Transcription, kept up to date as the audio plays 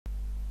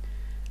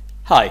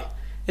Hi,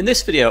 in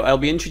this video I'll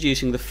be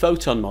introducing the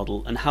photon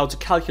model and how to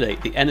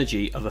calculate the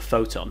energy of a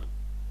photon.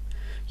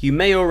 You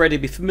may already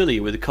be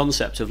familiar with the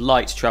concept of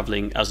light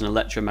travelling as an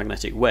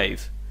electromagnetic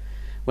wave.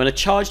 When a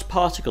charged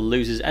particle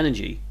loses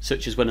energy,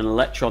 such as when an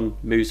electron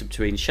moves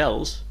between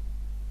shells,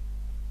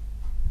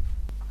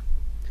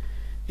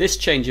 this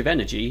change of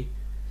energy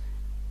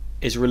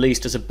is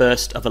released as a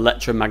burst of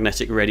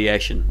electromagnetic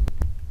radiation.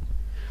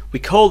 We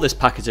call this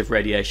packet of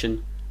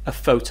radiation a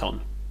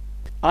photon.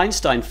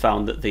 Einstein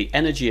found that the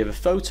energy of a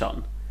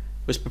photon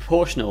was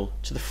proportional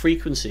to the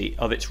frequency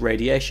of its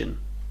radiation.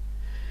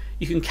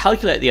 You can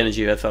calculate the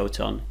energy of a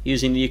photon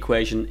using the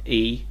equation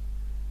E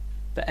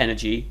for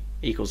energy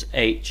equals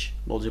h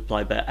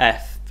multiplied by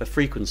f for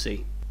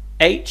frequency.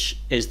 H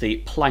is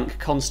the Planck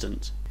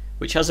constant,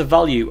 which has a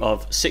value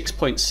of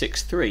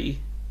 6.63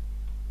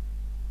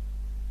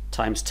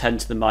 times 10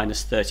 to the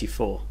minus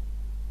 34.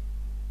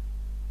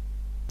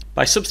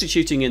 By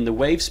substituting in the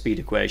wave speed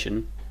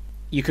equation,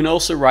 you can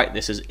also write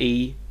this as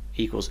E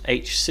equals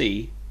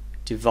hc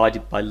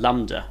divided by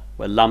lambda,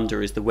 where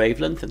lambda is the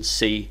wavelength and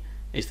c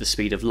is the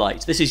speed of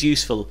light. This is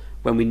useful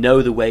when we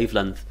know the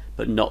wavelength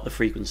but not the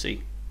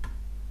frequency.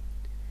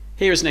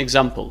 Here is an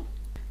example.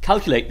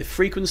 Calculate the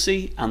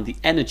frequency and the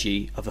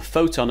energy of a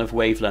photon of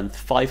wavelength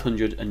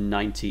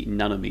 590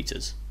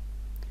 nanometers.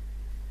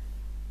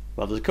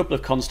 Well, there's a couple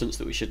of constants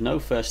that we should know.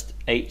 First,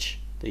 h,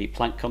 the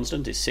Planck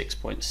constant, is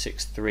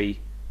 6.63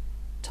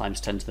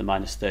 times 10 to the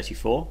minus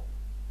 34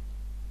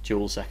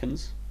 joule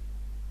seconds,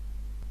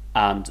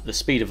 and the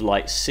speed of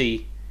light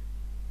c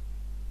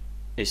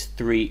is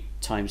 3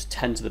 times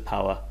 10 to the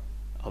power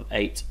of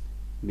 8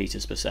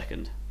 meters per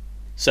second.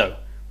 So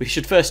we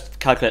should first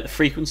calculate the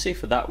frequency.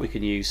 For that we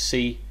can use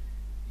c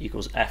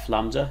equals f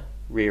lambda,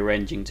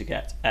 rearranging to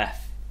get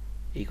f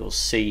equals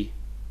c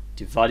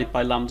divided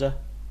by lambda,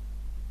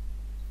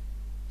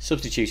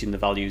 substituting the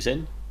values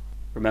in,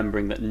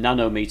 remembering that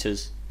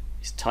nanometers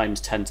is times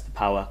 10 to the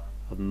power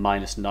of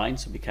minus 9,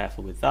 so be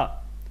careful with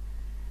that.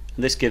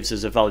 And this gives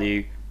us a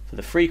value for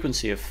the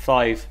frequency of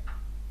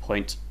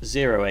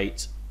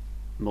 5.08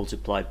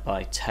 multiplied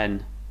by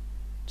 10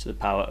 to the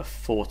power of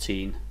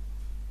 14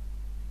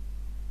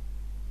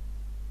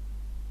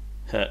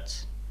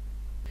 Hertz.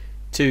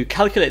 To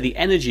calculate the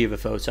energy of a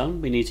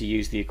photon, we need to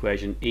use the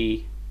equation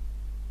E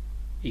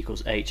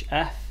equals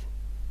hf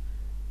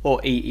or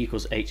E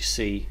equals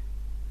hc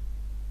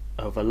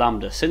over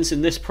lambda. Since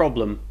in this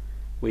problem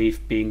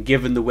we've been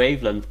given the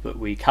wavelength but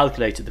we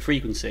calculated the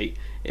frequency,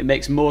 it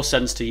makes more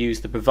sense to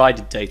use the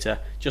provided data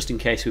just in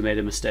case we made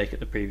a mistake at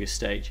the previous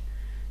stage.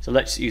 So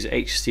let's use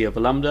hc over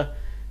lambda.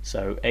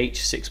 So h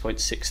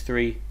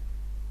 6.63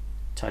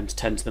 times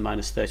 10 to the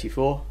minus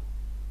 34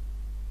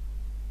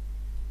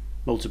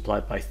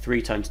 multiplied by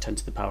 3 times 10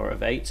 to the power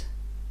of 8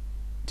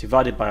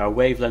 divided by our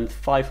wavelength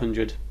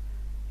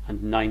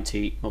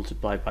 590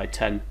 multiplied by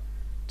 10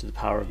 to the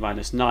power of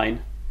minus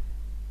 9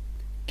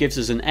 gives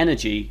us an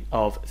energy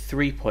of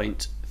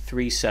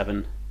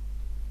 3.37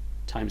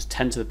 times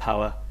 10 to the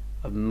power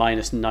of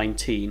minus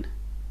 19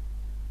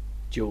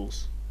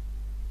 joules.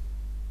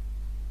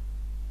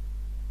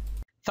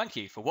 Thank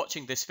you for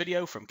watching this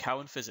video from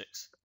Cowen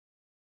Physics.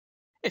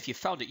 If you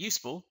found it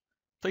useful,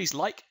 please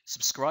like,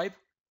 subscribe,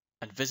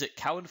 and visit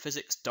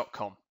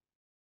cowenphysics.com.